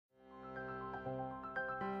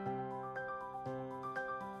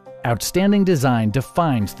Outstanding design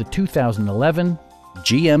defines the 2011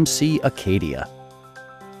 GMC Acadia.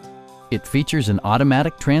 It features an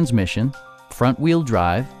automatic transmission, front-wheel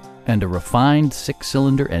drive, and a refined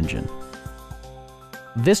 6-cylinder engine.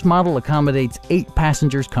 This model accommodates 8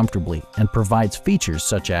 passengers comfortably and provides features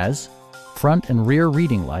such as front and rear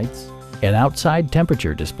reading lights, an outside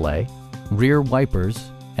temperature display, rear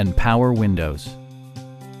wipers, and power windows.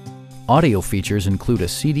 Audio features include a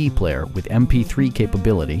CD player with MP3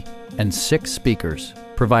 capability and 6 speakers,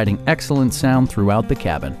 providing excellent sound throughout the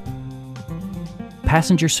cabin.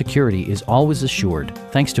 Passenger security is always assured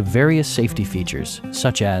thanks to various safety features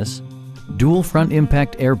such as dual front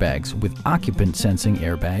impact airbags with occupant sensing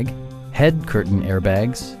airbag, head curtain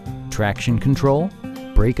airbags, traction control,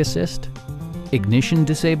 brake assist, ignition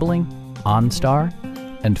disabling, OnStar,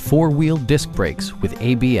 and 4-wheel disc brakes with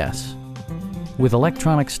ABS. With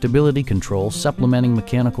electronic stability control supplementing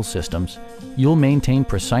mechanical systems, you'll maintain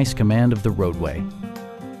precise command of the roadway.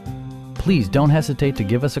 Please don't hesitate to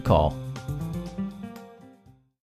give us a call.